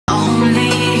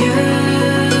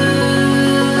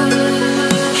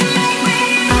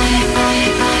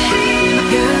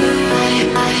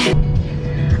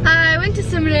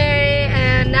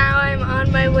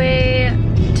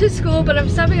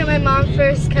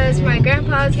first because my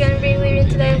grandpa is gonna be leaving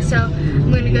today, so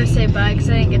I'm gonna go say bye because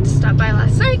I didn't get to stop by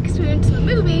last night because we went to the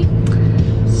movie.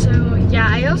 So yeah,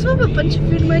 I also have a bunch of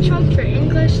food in my trunk for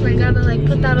English, and I gotta like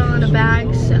put that all in a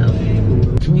bag. So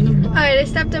alright, I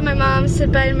stopped at my mom's,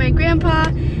 said bye to my grandpa,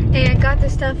 and got the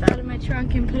stuff out of my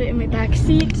trunk and put it in my back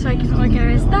seat so I can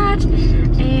organize that.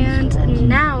 And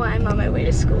now I'm on my way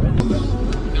to school.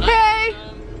 Hey!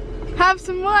 Have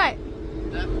some what?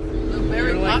 The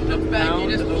very pockets bag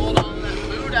you just pulled all that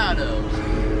food out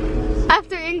of.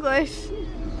 After English.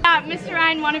 Mr.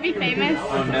 Ryan, want to be famous?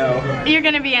 Oh no. You're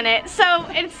gonna be in it. So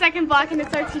it's second block and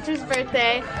it's our teacher's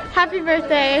birthday. Happy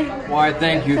birthday. Why,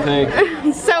 thank you,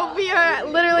 So we are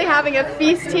literally having a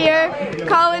feast here.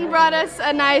 Colin brought us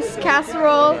a nice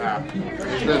casserole.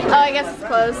 Oh, I guess it's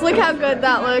closed. Look how good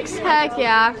that looks. Heck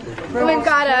yeah. We've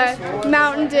got a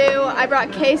Mountain Dew. I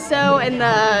brought queso and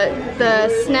the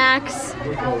snacks.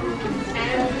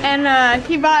 And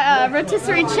he bought a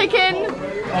rotisserie chicken.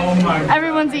 Oh my.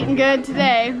 Everyone's eating good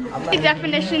today. The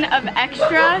definition of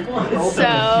extra,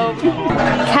 so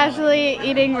casually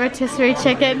eating rotisserie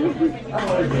chicken.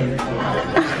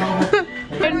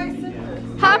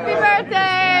 Happy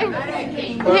birthday!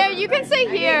 Here, you can say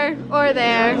here or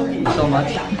there. So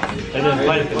much. Happy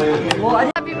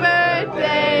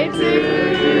birthday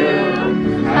to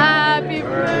you. Happy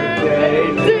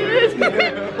birthday to you.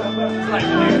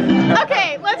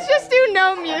 Okay, let's just do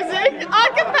no music.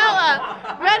 Acapella.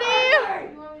 Ready?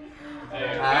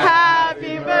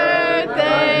 Happy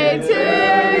birthday to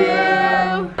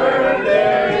you.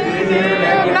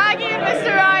 Maggie and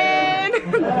Mr. Ryan.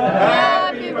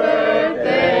 Happy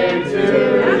birthday to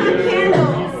you.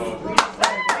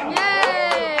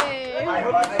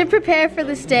 Yay! To prepare for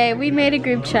this day, we made a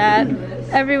group chat.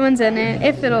 Everyone's in it,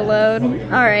 if it'll load.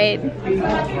 Alright.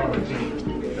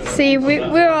 See,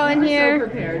 we're all in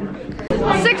here.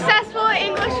 Successful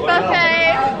English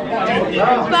buffet.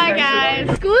 Bye guys.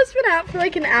 School has been out for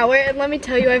like an hour, and let me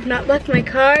tell you, I've not left my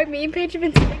car. Me and Paige have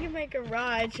been sitting in my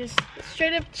garage just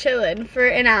straight up chilling for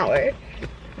an hour.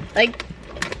 Like,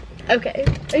 okay.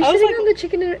 Are you sitting on the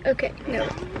chicken? Okay, no.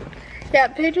 Yeah,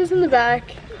 Paige was in the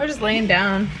back. I was just laying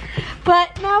down.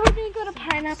 But now we're gonna go to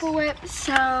Pineapple Whip,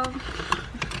 so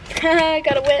I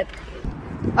got a whip.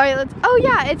 Alright, let's, oh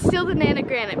yeah, it's still the Nana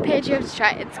Granite. Paige, you have to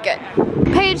try it, it's good.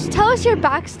 Paige, tell us your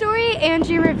backstory and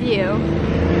your review.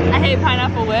 I hate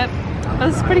Pineapple Whip, but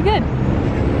it's pretty good.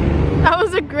 That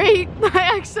was a great,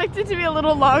 I expected it to be a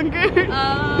little longer.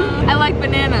 I like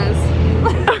bananas.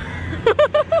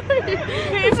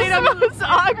 It's the most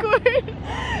awkward.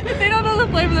 If they don't know the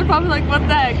flavor, they're probably like, what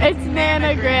the heck? It's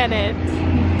Nana Granite.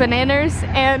 Bananas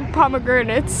and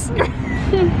pomegranates.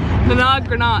 Banana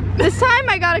granate. This time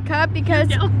I got a cup because...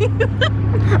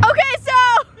 Okay, so...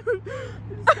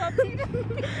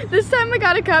 This time I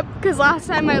got a cup because last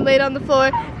time I laid on the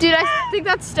floor. Dude, I think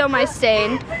that's still my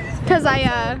stain. Because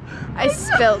I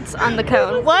spilt on the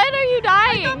cone. What are you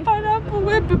dying? I got Pineapple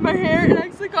Whip in my hair and I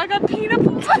got peanut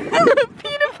whip.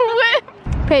 Peanut whip.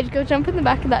 Paige, go jump in the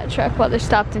back of that truck while they're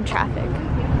stopped in traffic.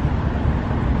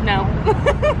 No.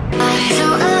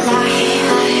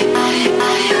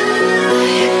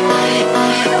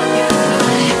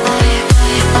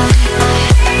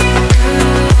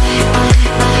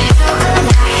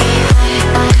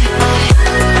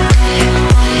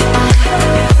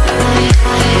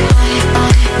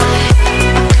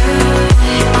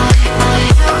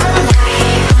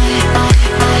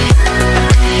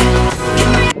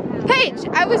 Paige,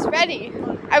 I was ready.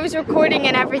 I was recording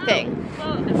and everything.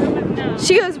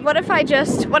 She goes, what if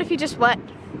you just what?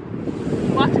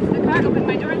 Walked into the car, opened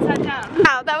my door and sat down.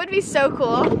 Wow, that would be so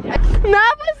cool. Matt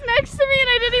was next to me and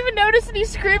I didn't even notice and he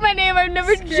screamed my name. I've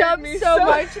never jumped so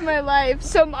much in my life.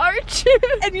 So much.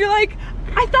 And you're like,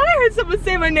 I thought I heard someone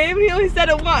say my name and he only said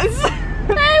it once.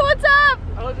 Hey, what's up?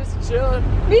 I was just chilling.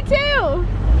 Me too.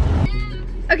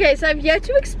 Okay, so I've yet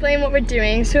to explain what we're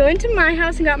doing. So we went to my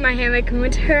house and got my hammock, and we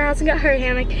went to her house and got her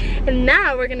hammock, and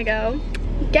now we're gonna go.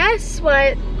 Guess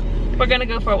what? We're gonna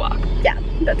go for a walk. Yeah,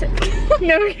 that's it.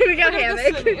 No, we're gonna go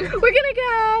hammock. We're gonna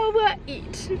go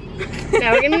eat.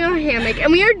 Now we're gonna go hammock,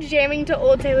 and we are jamming to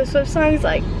old Taylor Swift songs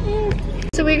like.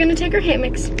 So we're gonna take our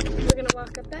hammocks. We're gonna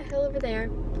walk up that hill over there.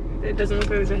 It doesn't look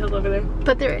like there's a hill over there.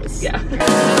 But there is. Yeah.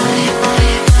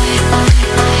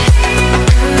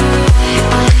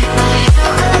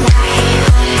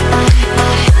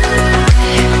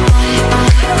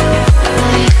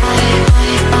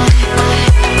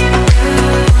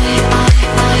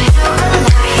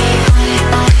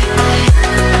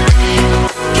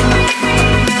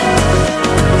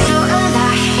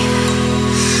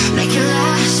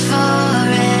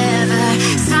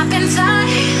 Stop in time,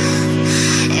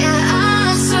 yeah,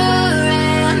 I swear.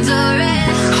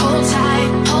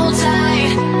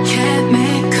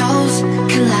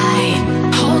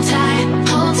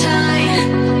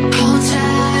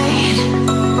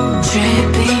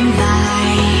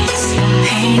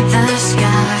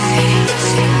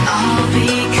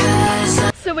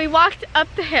 walked up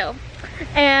the hill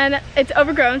and it's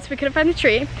overgrown, so we couldn't find the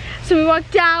tree. So we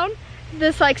walked down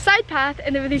this like side path,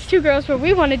 and there were these two girls where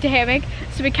we wanted to hammock,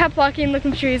 so we kept walking,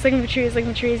 looking for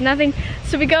trees, nothing.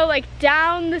 So we go like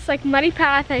down this like muddy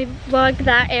path. I vlogged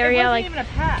that area, like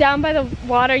down by the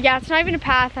water. Yeah, it's not even a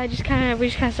path. We just kind of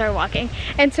started walking,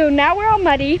 and so now we're all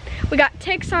muddy. We got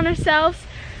ticks on ourselves.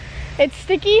 It's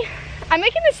sticky. I'm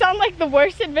making this sound like the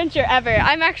worst adventure ever.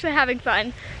 I'm actually having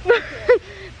fun.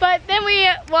 But then we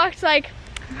walked like,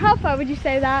 how far would you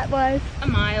say that was? A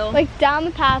mile. Like down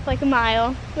the path like a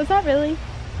mile. Was that really?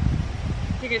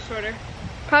 I think it's shorter.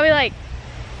 Probably like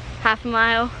half a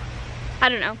mile. I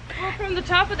don't know. Oh, from the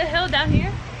top of the hill down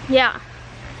here? Yeah.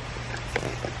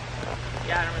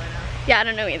 Yeah, I don't really know. Yeah, I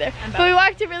don't know either. But we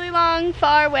walked a really long,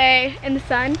 far way in the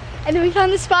sun, and then we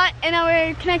found the spot, and now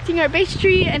we're connecting our base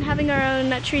tree and having our own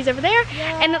nut trees over there.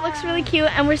 Yeah. And it looks really cute,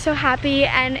 and we're so happy,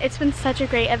 and it's been such a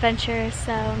great adventure.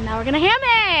 So now we're gonna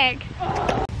hammock.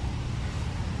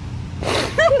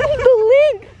 The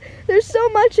link! There's so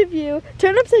much of you.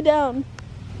 Turn upside down.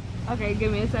 Okay,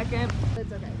 give me a second.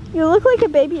 It's okay. You look like a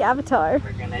baby avatar.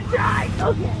 We're gonna die.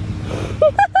 Okay.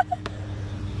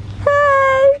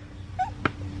 Hi!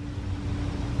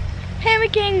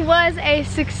 Hammocking was a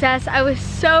success. I was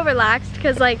so relaxed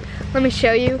because, like, let me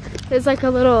show you. There's like a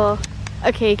little,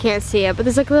 okay, you can't see it, but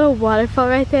there's like a little waterfall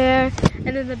right there.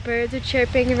 And then the birds are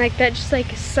chirping and like that just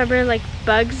like summer like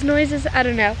bugs noises, I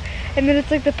don't know. And then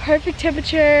it's like the perfect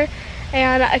temperature,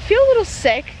 and I feel a little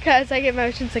sick because I get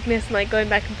motion sickness and like going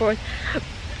back and forth.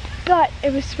 But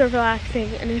it was super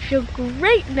relaxing and I feel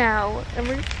great now. And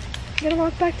we're gonna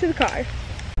walk back to the car.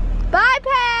 Bye,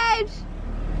 Paige!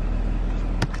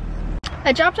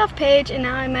 I dropped off Paige and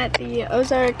now I'm at the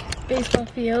Ozark baseball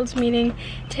fields meeting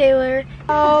Taylor.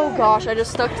 Oh gosh, I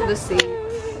just stuck to the seat.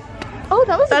 Oh,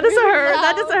 that was That really doesn't hurt. loud.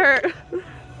 That doesn't hurt.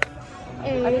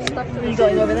 I just stuck to the Are you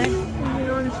going over there?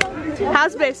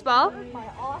 How's baseball?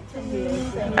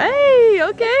 Hey,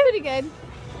 okay. Pretty good.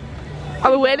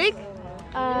 Are we winning?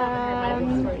 I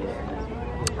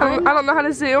I don't know how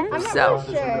to zoom, I'm not so.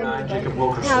 really sure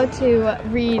how to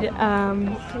read,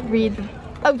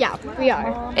 oh yeah, we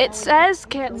are. It says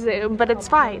can't zoom, but it's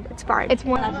fine. It's fine. It's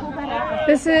one.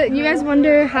 This is, you guys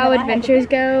wonder how adventures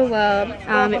go? Well,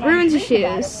 it ruins your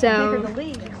shoes, so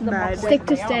stick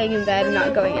to staying in bed and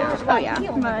not going out. Oh yeah,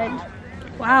 mud.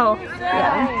 Wow.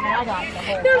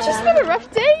 Yeah. No, it's just been a rough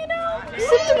day, you know?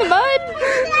 Slipped in the mud.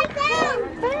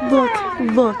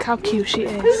 Look how cute she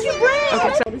is.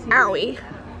 Okay, so, owie.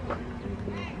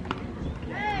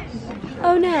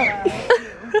 Oh no.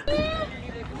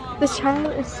 This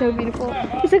child is so beautiful.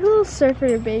 He's like a little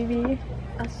surfer baby.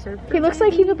 A surfer? He looks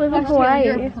like he would live in Hawaii.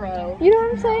 You know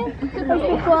what I'm saying? Like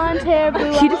the blonde hair,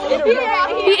 blue eyes.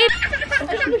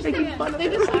 They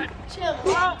just like chill.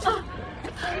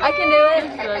 I can do it.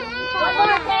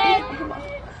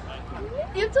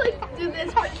 You have to like do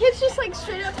this, but kids just like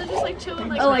straight up, they're just like chilling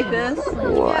like like this?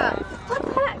 Yeah. What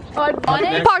the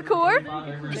heck? Parkour?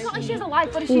 It's not like she has a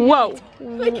life, what is she Whoa.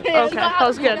 doing? Okay, that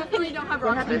was good. Definitely don't have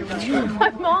rock. My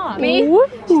mom. Me? Woo.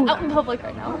 She's out in public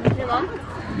right now. Your mom?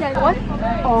 Yeah. What?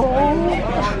 Oh.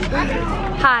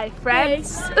 Hi,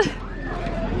 friends.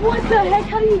 What the heck?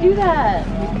 How do you do that?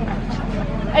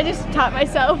 I just taught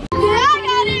myself. Yeah, I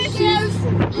got issues.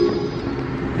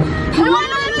 I want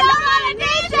to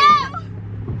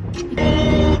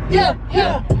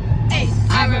Hey,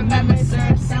 I remember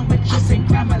syrup sandwiches and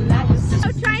caramellas.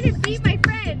 I'm trying to beat my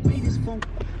friend.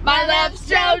 My love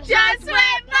stroke just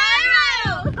went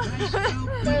viral.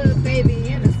 Little baby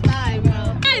in a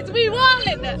spiral. Guys, we won!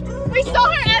 We saw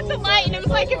her at the light and it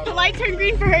was like if the light turned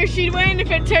green for her, she'd win.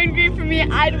 If it turned green for me,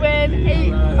 I'd win.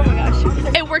 Hey, oh my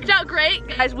gosh. It worked out great,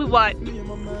 guys. We won.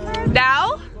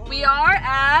 Now we are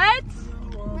at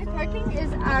My parking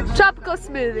is actually Tropical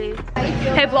Smoothie.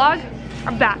 Hey vlog,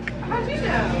 I'm back. How'd you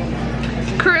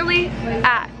know? Currently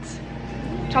at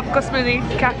Tropical Smoothie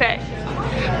Cafe.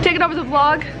 Taking over the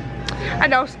vlog. I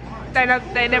know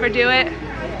they never do it.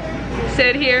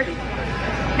 Sit here.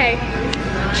 Hey,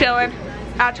 chilling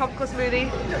at Tropical Smoothie.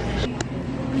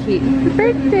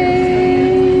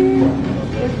 Birthday!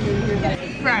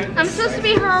 Right. I'm supposed to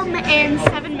be home in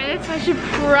 7 minutes, so I should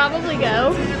probably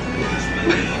go.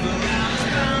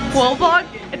 Well vlog,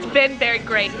 it's been very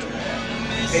great.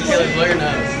 Hey Taylor, blow your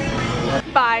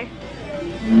nose. Bye.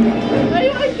 Why do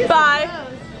you always get Bye. so close?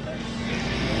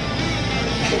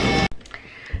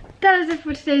 That is it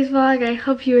for today's vlog. I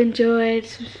hope you enjoyed.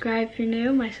 Subscribe if you're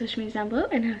new. My social media is down below,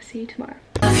 and I'll see you tomorrow.